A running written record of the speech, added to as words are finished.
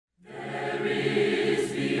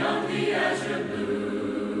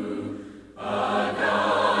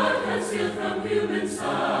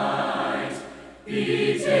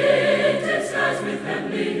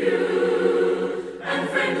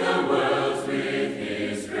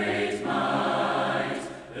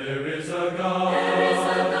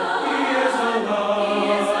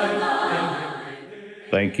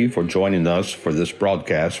thank you for joining us for this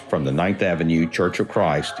broadcast from the Ninth Avenue Church of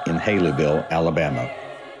Christ in Haleyville, Alabama.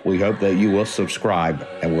 We hope that you will subscribe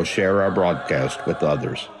and will share our broadcast with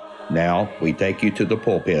others. Now, we take you to the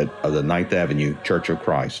pulpit of the Ninth Avenue Church of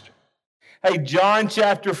Christ. Hey, John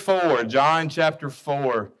chapter 4. John chapter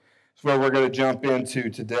 4 is where we're going to jump into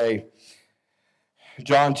today.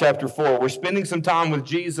 John chapter 4. We're spending some time with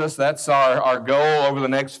Jesus. That's our goal over the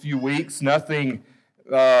next few weeks. Nothing,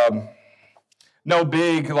 no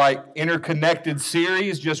big interconnected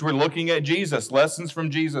series. Just we're looking at Jesus, lessons from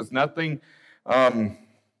Jesus. Nothing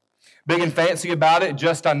big and fancy about it.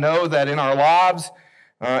 Just I know that in our lives,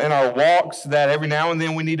 in our walks, that every now and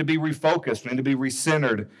then we need to be refocused. We need to be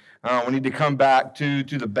recentered. We need to come back to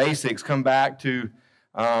the basics. Come back to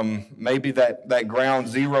maybe that ground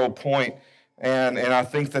zero point. And I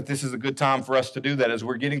think that this is a good time for us to do that as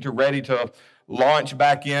we're getting ready to launch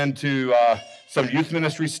back into some youth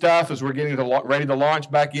ministry stuff, as we're getting ready to launch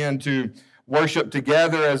back into worship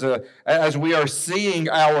together, as we are seeing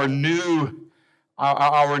our new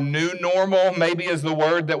normal, maybe is the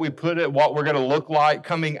word that we put it, what we're going to look like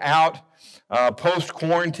coming out,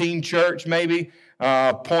 post-quarantine church maybe,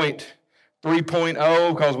 point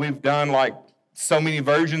 3.0, because we've done so many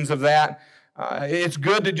versions of that. It's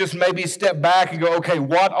good to just maybe step back and go, okay,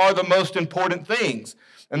 what are the most important things?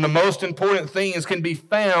 And the most important things can be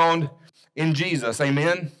found in Jesus,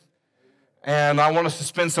 amen? And I want us to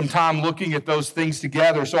spend some time looking at those things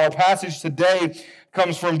together. So our passage today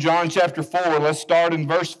comes from John chapter 4. Let's start in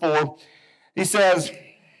verse 4. He says,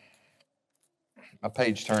 my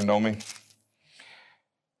page turned on me.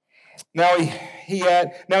 Now he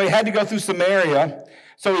had to go through Samaria,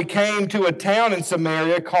 so he came to a town in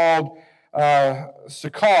Samaria called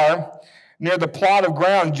Sychar, near the plot of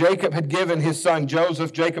ground Jacob had given his son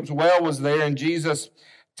Joseph. Jacob's well was there, and Jesus,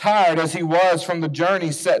 tired as he was from the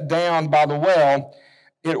journey, sat down by the well.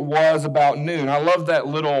 It was about noon. I love that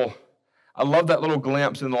little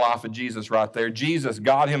glimpse in the life of Jesus right there. Jesus,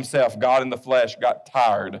 God himself, God in the flesh, got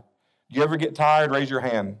tired. Do you ever get tired? Raise your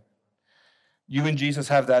hand. You and Jesus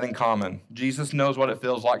have that in common. Jesus knows what it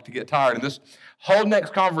feels like to get tired. And this whole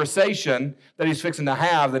next conversation that he's fixing to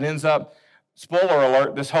have that ends up, spoiler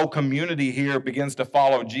alert, this whole community here begins to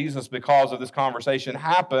follow Jesus because of this conversation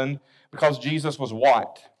happened because Jesus was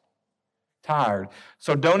what? Tired.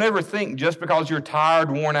 So don't ever think just because you're tired,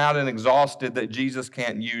 worn out, and exhausted that Jesus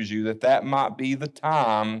can't use you, that might be the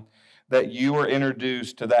time that you are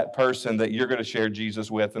introduced to that person that you're going to share Jesus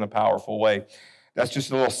with in a powerful way. That's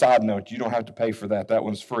just a little side note. You don't have to pay for that. That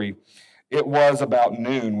one's free. It was about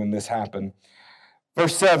noon when this happened.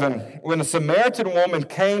 Verse 7, when a Samaritan woman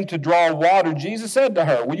came to draw water, Jesus said to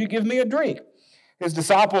her, "Will you give me a drink?" His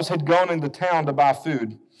disciples had gone into town to buy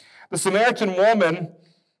food. The Samaritan woman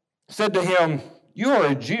said to him, "You are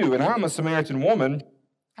a Jew, and I'm a Samaritan woman.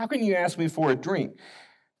 How can you ask me for a drink?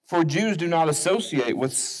 For Jews do not associate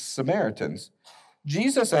with Samaritans."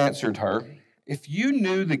 Jesus answered her, "If you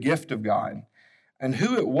knew the gift of God, and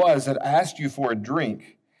who it was that asked you for a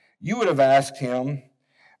drink, you would have asked him,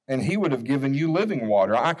 and he would have given you living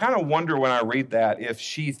water." I kind of wonder when I read that if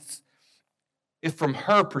from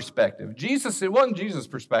her perspective, it wasn't Jesus'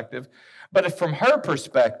 perspective, but if from her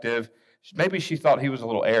perspective, maybe she thought he was a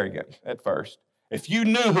little arrogant at first. If you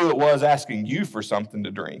knew who it was asking you for something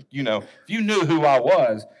to drink, if you knew who I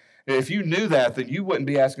was, if you knew that, then you wouldn't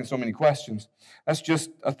be asking so many questions. That's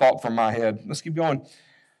just a thought from my head. Let's keep going.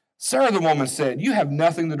 "Sir," the woman said, "you have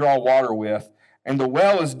nothing to draw water with, and the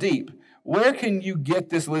well is deep. Where can you get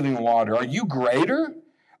this living water? Are you greater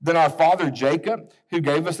than our father Jacob, who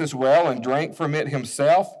gave us this well and drank from it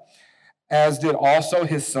himself, as did also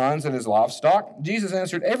his sons and his livestock?" Jesus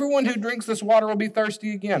answered, "Everyone who drinks this water will be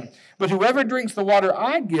thirsty again, but whoever drinks the water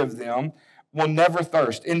I give them will never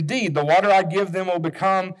thirst. Indeed, the water I give them will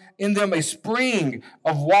become in them a spring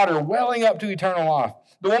of water welling up to eternal life."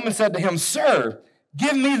 The woman said to him, "Sir,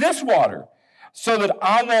 give me this water so that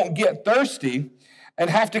I won't get thirsty and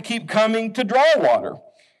have to keep coming to draw water."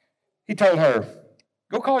 He told her,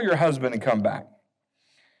 "Go call your husband and come back."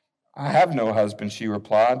 "I have no husband," she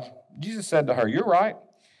replied. Jesus said to her, "You're right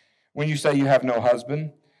when you say you have no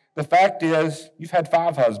husband. The fact is, you've had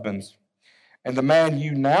 5 husbands, and the man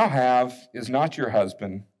you now have is not your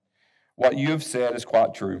husband. What you have said is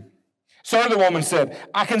quite true." "Sir," the woman said,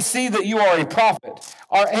 "I can see that you are a prophet.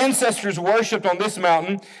 Our ancestors worshipped on this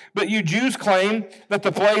mountain, but you Jews claim that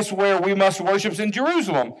the place where we must worship is in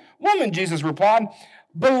Jerusalem." "Woman," Jesus replied,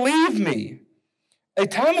 "believe me, a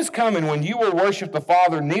time is coming when you will worship the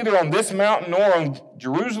Father neither on this mountain nor on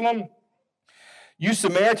Jerusalem. You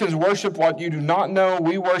Samaritans worship what you do not know.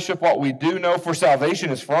 We worship what we do know, for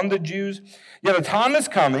salvation is from the Jews. Yet a time is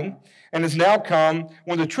coming, and is now come,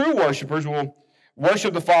 when the true worshipers will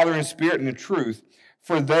worship the Father in spirit and in truth,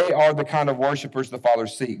 for they are the kind of worshipers the Father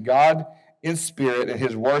seeks. God in spirit, and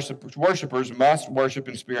his worshipers must worship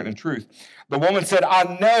in spirit and in truth. The woman said,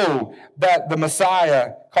 I know that the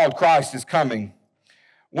Messiah called Christ is coming.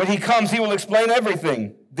 When he comes, he will explain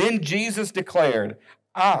everything. Then Jesus declared,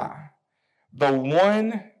 the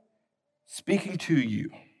one speaking to you,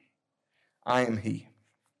 I am he.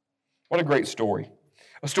 What a great story.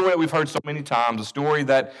 A story that we've heard so many times. A story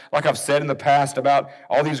that, like I've said in the past about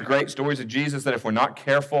all these great stories of Jesus, that if we're not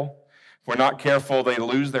careful, they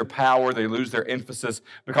lose their power, they lose their emphasis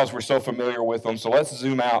because we're so familiar with them. So let's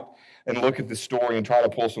zoom out and look at this story and try to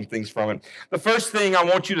pull some things from it. The first thing I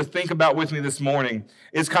want you to think about with me this morning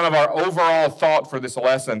is kind of our overall thought for this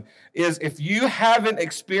lesson, is if you haven't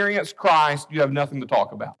experienced Christ, you have nothing to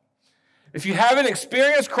talk about. If you haven't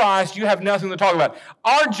experienced Christ, you have nothing to talk about.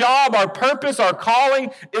 Our job, our purpose, our calling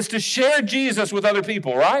is to share Jesus with other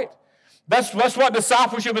people, right? That's what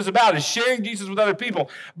discipleship is about, is sharing Jesus with other people.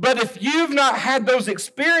 But if you've not had those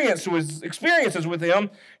experiences with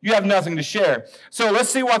him, you have nothing to share. So let's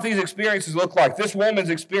see what these experiences look like. This woman's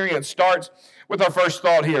experience starts with our first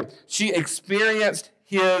thought here. She experienced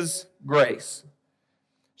his grace.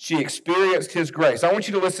 She experienced his grace. I want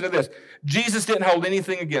you to listen to this. Jesus didn't hold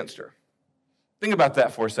anything against her. Think about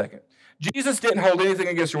that for a second. Jesus didn't hold anything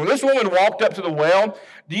against her. When this woman walked up to the well,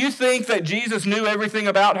 do you think that Jesus knew everything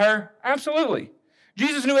about her? Absolutely.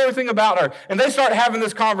 Jesus knew everything about her. And they start having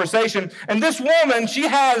this conversation. And this woman, she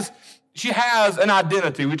has an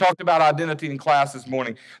identity. We talked about identity in class this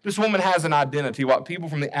morning. This woman has an identity, what people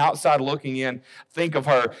from the outside looking in think of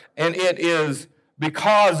her. And it is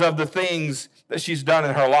because of the things that she's done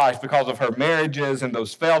in her life, because of her marriages and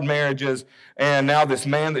those failed marriages, and now this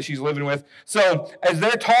man that she's living with. So as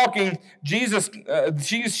they're talking, Jesus,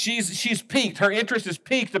 she's piqued. Her interest is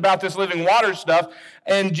piqued about this living water stuff.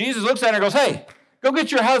 And Jesus looks at her and goes, hey, go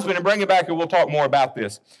get your husband and bring him back and we'll talk more about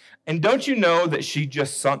this. And don't you know that she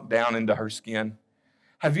just sunk down into her skin?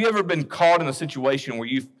 Have you ever been caught in a situation where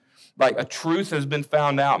a truth has been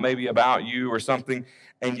found out maybe about you or something,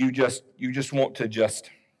 and you just want to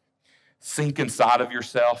just sink inside of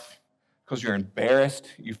yourself because you're embarrassed,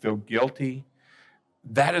 you feel guilty?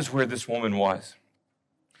 That is where this woman was.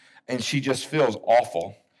 And she just feels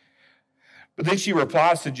awful. But then she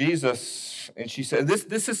replies to Jesus, and she said,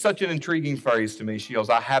 this is such an intriguing phrase to me. She goes,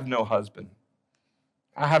 I have no husband.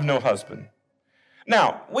 I have no husband.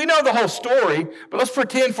 Now, we know the whole story, but let's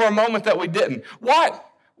pretend for a moment that we didn't. What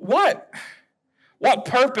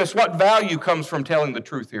purpose, what value comes from telling the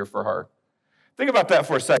truth here for her? Think about that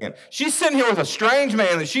for a second. She's sitting here with a strange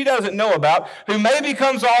man that she doesn't know about, who maybe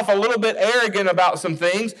comes off a little bit arrogant about some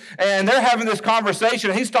things, and they're having this conversation,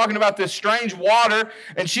 and he's talking about this strange water,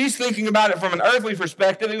 and she's thinking about it from an earthly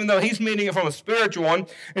perspective, even though he's meaning it from a spiritual one.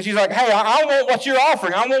 And she's like, hey, I want what you're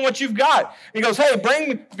offering. I want what you've got. He goes, hey,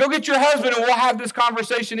 go get your husband, and we'll have this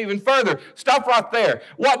conversation even further. Stop right there.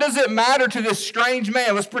 What does it matter to this strange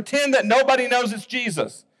man? Let's pretend that nobody knows it's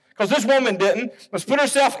Jesus, because this woman didn't. Let's put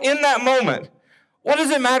herself in that moment. What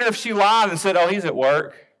does it matter if she lied and said, oh, he's at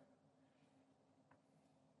work?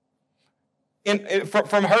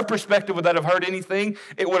 From her perspective, would that have hurt anything?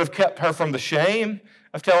 It would have kept her from the shame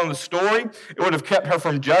of telling the story. It would have kept her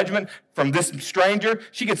from judgment from this stranger.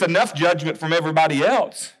 She gets enough judgment from everybody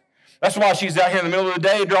else. That's why she's out here in the middle of the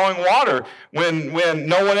day drawing water when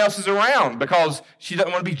no one else is around, because she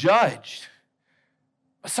doesn't want to be judged.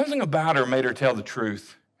 But something about her made her tell the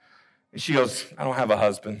truth. And she goes, I don't have a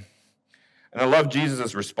husband. And I love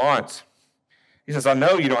Jesus' response. He says, I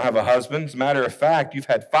know you don't have a husband. As a matter of fact, you've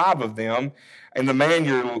had 5 of them, and the man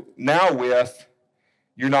you're now with,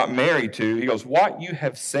 you're not married to. He goes, what you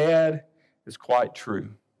have said is quite true.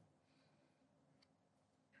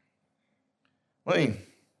 Let me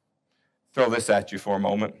throw this at you for a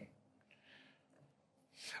moment.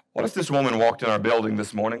 What if this woman walked in our building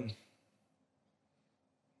this morning,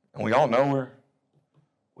 and we all know her?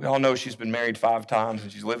 We all know she's been married 5 times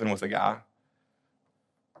and she's living with a guy.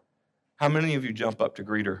 How many of you jump up to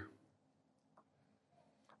greet her?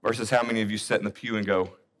 Versus how many of you sit in the pew and go,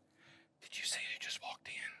 did you see who just walked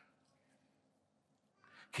in?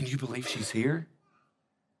 Can you believe she's here?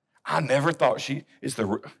 I never thought is the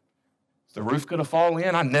roof going to fall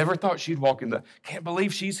in? I never thought she'd walk in can't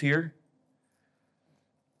believe she's here.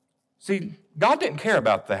 See, God didn't care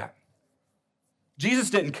about that.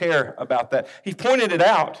 Jesus didn't care about that. He pointed it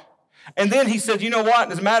out. And then he said, you know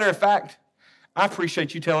what? As a matter of fact, I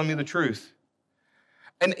appreciate you telling me the truth.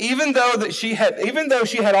 And even though she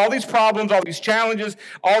had all these problems, all these challenges,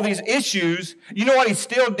 all these issues, you know what he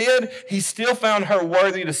still did? He still found her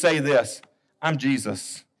worthy to say this: I'm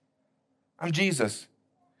Jesus. I'm Jesus.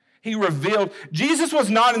 He revealed. Jesus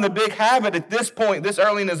was not in the big habit at this point, this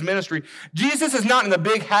early in his ministry. Jesus is not in the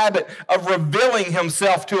big habit of revealing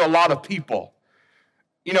himself to a lot of people.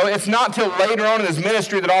 You know, it's not till later on in his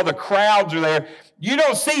ministry that all the crowds are there. You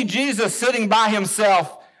don't see Jesus sitting by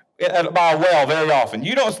himself by a well very often.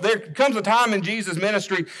 There comes a time in Jesus'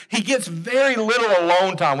 ministry, he gets very little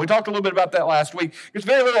alone time. We talked a little bit about that last week. He gets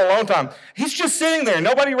very little alone time. He's just sitting there.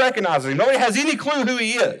 Nobody recognizes him. Nobody has any clue who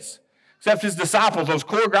he is, except his disciples, those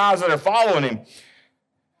core guys that are following him.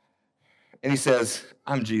 And he says,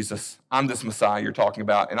 I'm Jesus. I'm this Messiah you're talking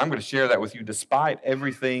about, and I'm going to share that with you despite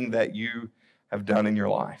everything that you have done in your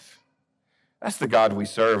life. That's the God we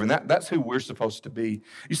serve, and that's who we're supposed to be.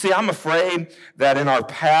 You see, I'm afraid that in our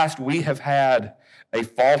past we have had a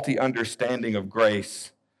faulty understanding of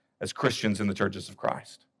grace as Christians in the churches of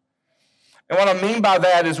Christ. And what I mean by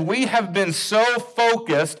that is we have been so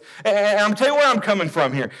focused, and I'm telling you where I'm coming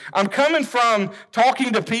from here. I'm coming from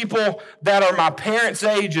talking to people that are my parents'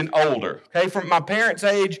 age and older, okay? From my parents'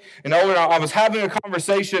 age and older, I was having a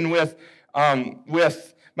conversation with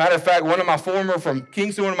matter of fact, one of my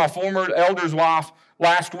former elder's wife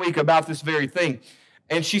last week about this very thing.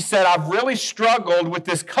 And she said, I've really struggled with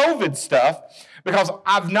this COVID stuff because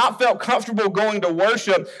I've not felt comfortable going to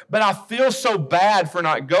worship, but I feel so bad for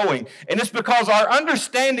not going. And it's because our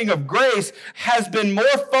understanding of grace has been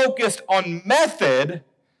more focused on method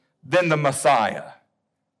than the Messiah.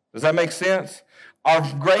 Does that make sense? Our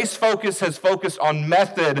grace focus has focused on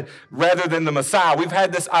method rather than the Messiah. We've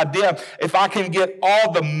had this idea, if I can get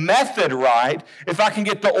all the method right, if I can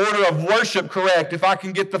get the order of worship correct, if I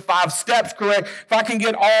can get the 5 steps correct, if I can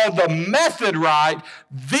get all the method right,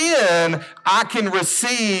 then I can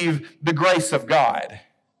receive the grace of God.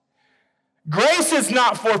 Grace is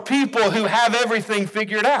not for people who have everything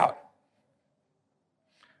figured out.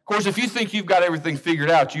 Of course, if you think you've got everything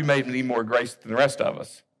figured out, you may need more grace than the rest of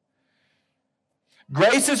us.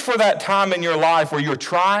 Grace is for that time in your life where you're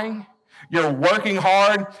trying, you're working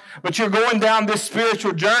hard, but you're going down this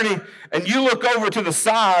spiritual journey and you look over to the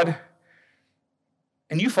side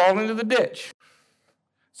and you fall into the ditch.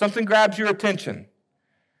 Something grabs your attention.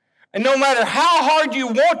 And no matter how hard you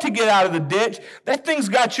want to get out of the ditch, that thing's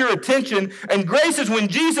got your attention. And grace is when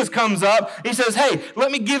Jesus comes up, he says, hey, let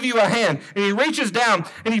me give you a hand. And he reaches down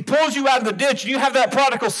and he pulls you out of the ditch. And you have that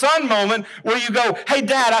prodigal son moment where you go, hey,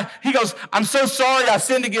 Dad, he goes, I'm so sorry I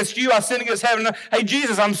sinned against you. I sinned against heaven. Hey,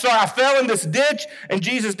 Jesus, I'm sorry. I fell in this ditch. And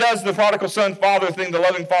Jesus does the prodigal son father thing, the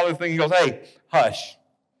loving father thing. He goes, hey, hush.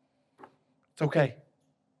 It's okay.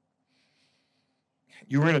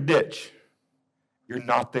 You were in a ditch. You're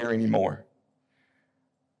not there anymore.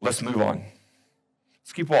 Let's move on.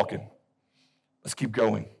 Let's keep walking. Let's keep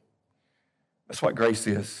going. That's what grace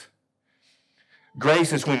is.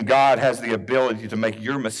 Grace is when God has the ability to make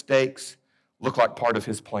your mistakes look like part of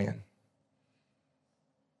his plan.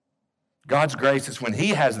 God's grace is when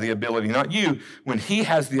he has the ability, not you, when he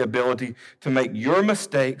has the ability to make your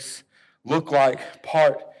mistakes look like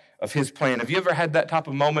part of his plan. Have you ever had that type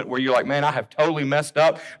of moment where you're like, man, I have totally messed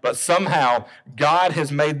up, but somehow God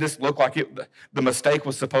has made this look like the mistake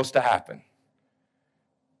was supposed to happen?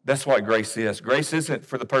 That's what grace is. Grace isn't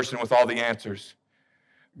for the person with all the answers.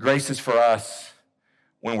 Grace is for us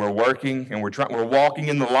when we're working and we're walking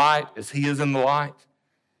in the light as he is in the light,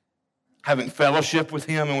 having fellowship with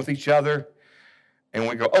him and with each other, and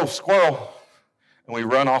we go, oh, squirrel, and we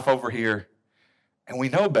run off over here, and we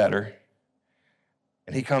know better.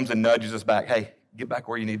 And he comes and nudges us back. Hey, get back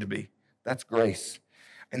where you need to be. That's grace.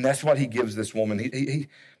 And that's what he gives this woman.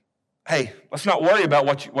 Hey, let's not worry about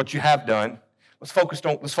what you have done. Let's focus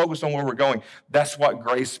on where we're going. That's what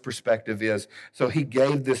grace perspective is. So he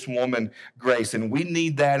gave this woman grace, and we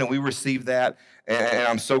need that, and we receive that, and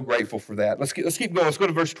I'm so grateful for that. Let's keep going. Let's go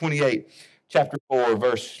to verse 28, chapter 4,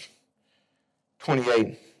 verse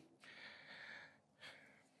 28.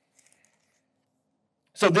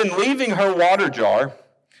 So then, leaving her water jar,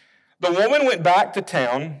 the woman went back to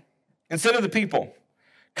town and said to the people,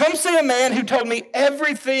 come see a man who told me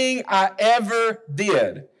everything I ever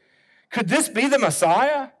did. Could this be the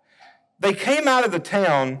Messiah? They came out of the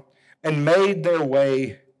town and made their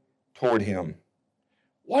way toward him.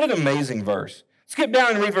 What an amazing verse. Skip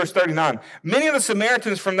down and read verse 39. Many of the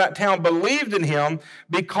Samaritans from that town believed in him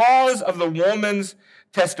because of the woman's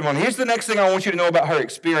testimony. Here's the next thing I want you to know about her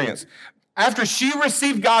experience. After she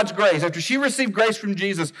received God's grace, after she received grace from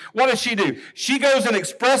Jesus, what does she do? She goes and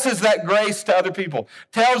expresses that grace to other people,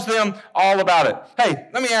 tells them all about it. Hey,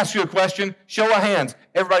 let me ask you a question. Show of hands.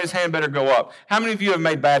 Everybody's hand better go up. How many of you have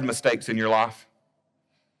made bad mistakes in your life?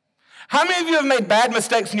 How many of you have made bad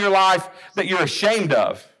mistakes in your life that you're ashamed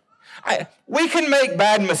of? We can make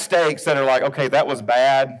bad mistakes that are like, okay, that was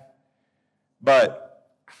bad,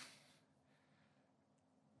 but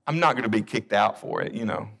I'm not going to be kicked out for it,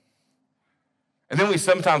 And then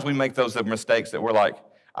sometimes we make those mistakes that we're like,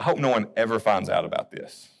 I hope no one ever finds out about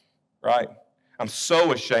this, right? I'm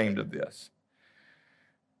so ashamed of this.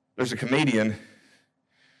 There's a comedian,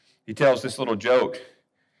 he tells this little joke.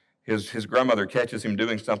 His grandmother catches him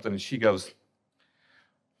doing something, and she goes,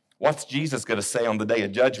 what's Jesus going to say on the day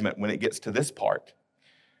of judgment when it gets to this part?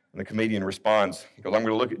 And the comedian responds, he goes, I'm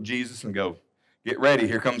going to look at Jesus and go, get ready,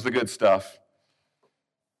 here comes the good stuff.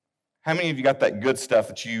 How many of you got that good stuff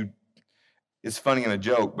that is funny in a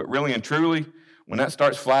joke, but really and truly, when that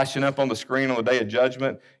starts flashing up on the screen on the day of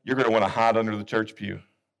judgment, you're going to want to hide under the church pew.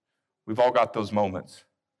 We've all got those moments.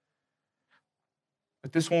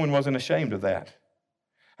 But this woman wasn't ashamed of that.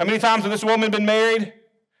 How many times has this woman been married?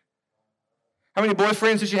 How many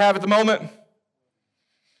boyfriends does she have at the moment?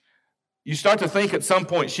 You start to think at some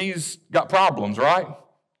point she's got problems, right?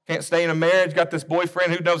 Can't stay in a marriage, got this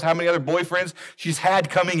boyfriend, who knows how many other boyfriends she's had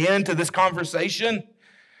coming into this conversation.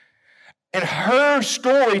 And her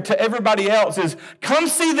story to everybody else is, come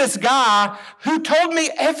see this guy who told me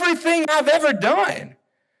everything I've ever done,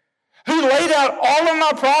 who laid out all of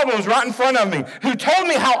my problems right in front of me, who told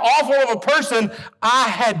me how awful of a person I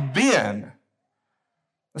had been.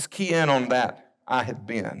 Let's key in on that, I had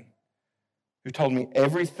been. Who told me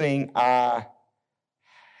everything I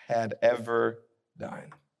had ever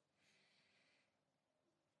done.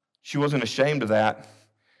 She wasn't ashamed of that.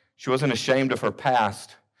 She wasn't ashamed of her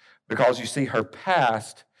past, because you see, her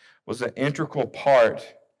past was an integral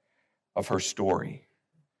part of her story.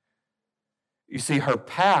 You see, her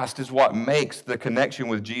past is what makes the connection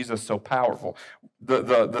with Jesus so powerful.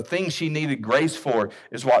 The thing she needed grace for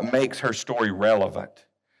is what makes her story relevant.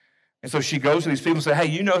 And so she goes to these people and says, hey,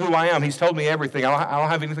 you know who I am. He's told me everything. I don't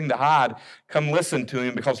have anything to hide. Come listen to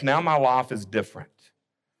him, because now my life is different.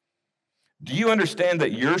 Do you understand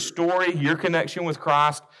that your story, your connection with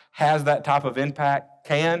Christ has that type of impact?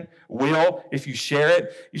 Can, will, if you share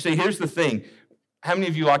it. You see, here's the thing. How many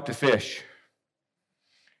of you like to fish?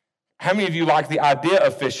 How many of you like the idea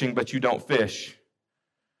of fishing, but you don't fish?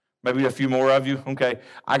 Maybe a few more of you. Okay.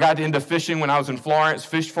 I got into fishing when I was in Florence,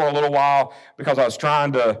 fished for a little while because I was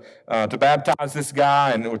trying to baptize this guy,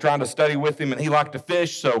 and we're trying to study with him, and he liked to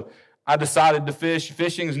fish, so I decided to fish.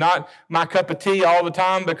 Fishing is not my cup of tea all the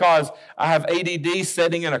time because I have ADD.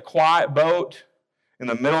 Sitting in a quiet boat in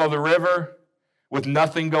the middle of the river with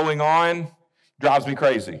nothing going on drives me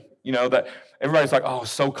crazy. That everybody's like, oh,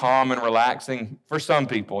 so calm and relaxing. For some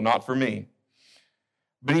people, not for me.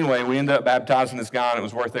 But anyway, we ended up baptizing this guy, and it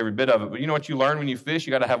was worth every bit of it. But you know what you learn when you fish?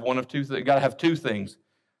 You got to have one of two things. You got to have two things.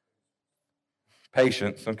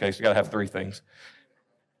 Patience. Okay, so you got to have three things.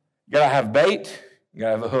 You got to have bait. You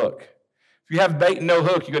got to have a hook. If you have bait and no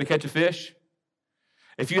hook, you got to catch a fish.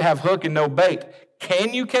 If you have hook and no bait,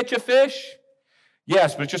 can you catch a fish?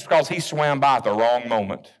 Yes, but it's just because he swam by at the wrong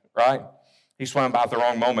moment, right? He swam by at the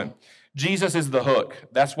wrong moment. Jesus is the hook.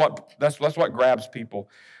 That's what grabs people.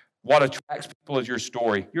 What attracts people is your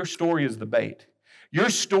story. Your story is the bait. Your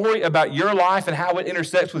story about your life and how it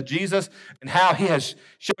intersects with Jesus and how he has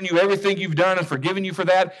shown you everything you've done and forgiven you for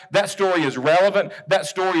that, that story is relevant. That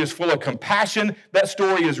story is full of compassion. That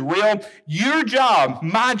story is real. Your job,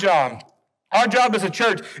 my job, our job as a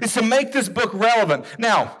church is to make this book relevant.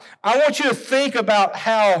 Now, I want you to think about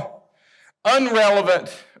how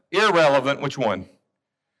irrelevant, which one?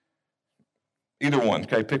 Either one,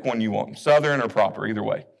 okay? Pick one you want, Southern or proper, either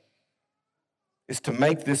way. Is to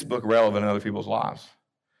make this book relevant in other people's lives.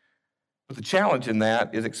 But the challenge in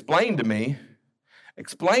that is explain to me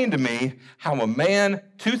how a man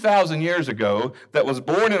 2,000 years ago that was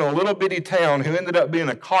born in a little bitty town who ended up being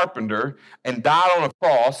a carpenter and died on a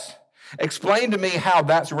cross, explain to me how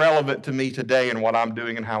that's relevant to me today and what I'm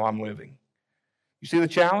doing and how I'm living. You see the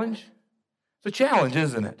challenge? It's a challenge,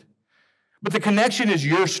 isn't it? But the connection is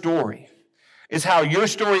your story. Is how your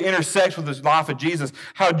story intersects with the life of Jesus,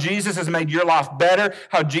 how Jesus has made your life better,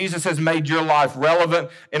 how Jesus has made your life relevant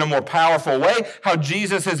in a more powerful way, how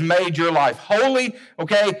Jesus has made your life holy,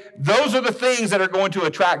 okay? Those are the things that are going to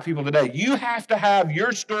attract people today. You have to have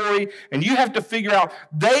your story, and you have to figure out,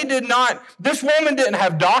 this woman didn't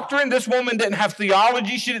have doctrine, this woman didn't have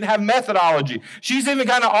theology, she didn't have methodology. She's even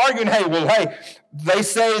kind of arguing, hey, They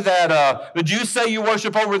say that the Jews say you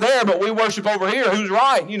worship over there, but we worship over here. Who's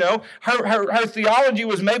right? You know, her theology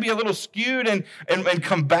was maybe a little skewed and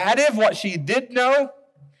combative, what she did know.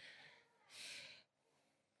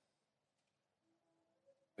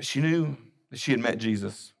 But she knew that she had met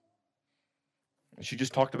Jesus. And she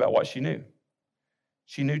just talked about what she knew.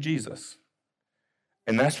 She knew Jesus.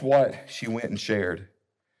 And that's what she went and shared.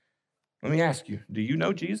 Let me ask you, do you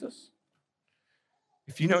know Jesus?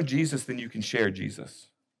 If you know Jesus, then you can share Jesus.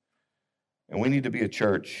 And we need to be a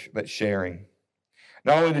church that's sharing.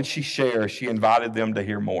 Not only did she share, she invited them to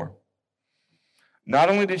hear more. Not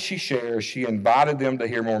only did she share, she invited them to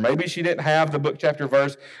hear more. Maybe she didn't have the book, chapter,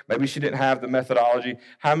 verse. Maybe she didn't have the methodology.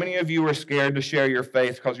 How many of you are scared to share your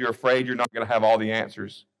faith because you're afraid you're not going to have all the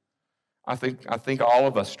answers? I think all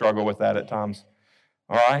of us struggle with that at times.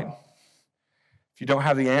 All right? If you don't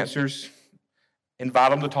have the answers,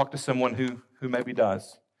 invite them to talk to someone who maybe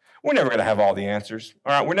does. We're never going to have all the answers.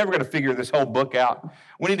 All right? We're never going to figure this whole book out.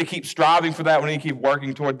 We need to keep striving for that. We need to keep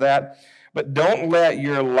working toward that. But don't let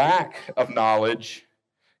your lack of knowledge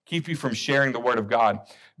keep you from sharing the Word of God,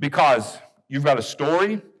 because you've got a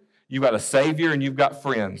story, you've got a Savior, and you've got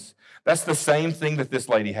friends. That's the same thing that this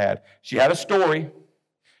lady had. She had a story.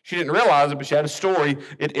 She didn't realize it, but she had a story.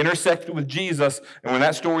 It intersected with Jesus, and when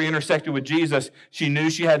that story intersected with Jesus, she knew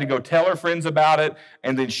she had to go tell her friends about it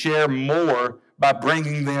and then share more by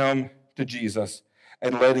bringing them to Jesus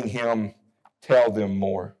and letting Him tell them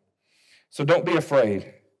more. So don't be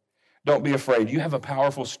afraid. Don't be afraid. You have a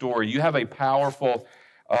powerful story. You have a powerful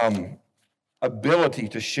ability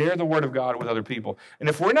to share the Word of God with other people. And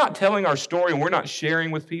if we're not telling our story and we're not sharing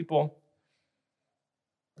with people,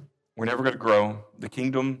 we're never going to grow. The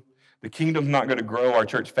kingdom's not going to grow. Our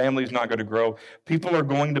church family is not going to grow. People are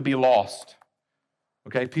going to be lost.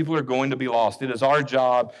 Okay? People are going to be lost. It is our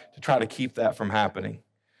job to try to keep that from happening.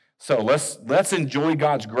 So let's enjoy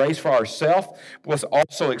God's grace for ourselves. Let's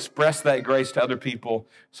also express that grace to other people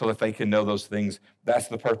so that they can know those things. That's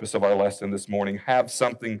the purpose of our lesson this morning. Have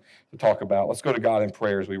something to talk about. Let's go to God in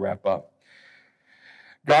prayer as we wrap up.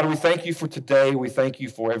 God, we thank you for today. We thank you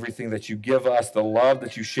for everything that you give us, the love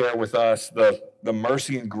that you share with us, the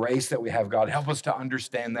mercy and grace that we have. God, help us to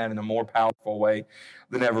understand that in a more powerful way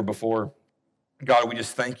than ever before. God, we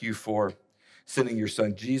just thank you for sending your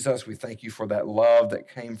son Jesus. We thank you for that love that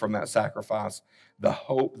came from that sacrifice, the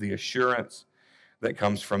hope, the assurance that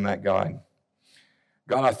comes from that, God.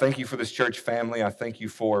 God, I thank you for this church family. I thank you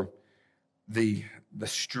for the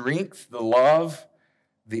strength, the love,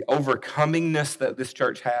 the overcomingness that this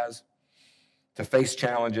church has to face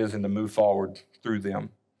challenges and to move forward through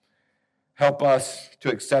them. Help us to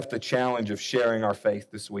accept the challenge of sharing our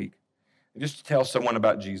faith this week. And just to tell someone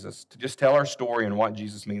about Jesus, to just tell our story and what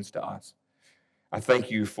Jesus means to us. I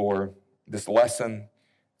thank you for this lesson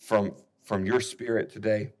from your Spirit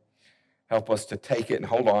today. Help us to take it and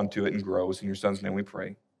hold on to it and grow. It's in your Son's name we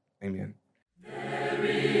pray. Amen. There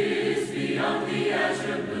is beyond the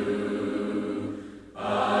azure blue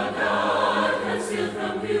a God concealed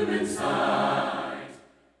from human sight.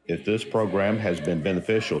 If this program has been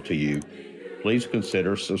beneficial to you, please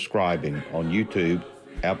consider subscribing on YouTube,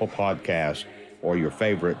 Apple Podcasts, or your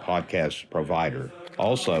favorite podcast provider.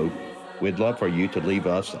 Also, we'd love for you to leave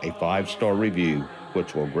us a 5-star review,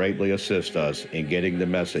 which will greatly assist us in getting the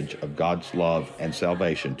message of God's love and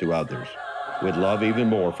salvation to others. We'd love even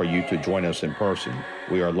more for you to join us in person.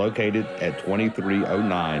 We are located at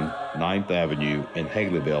 2309 9th Avenue in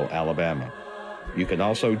Haleyville, Alabama. You can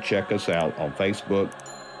also check us out on Facebook,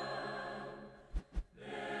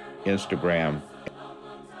 Instagram,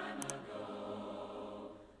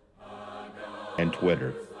 and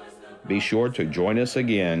Twitter. Be sure to join us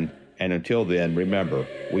again. And until then, remember,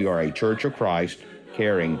 we are a Church of Christ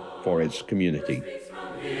caring for its community.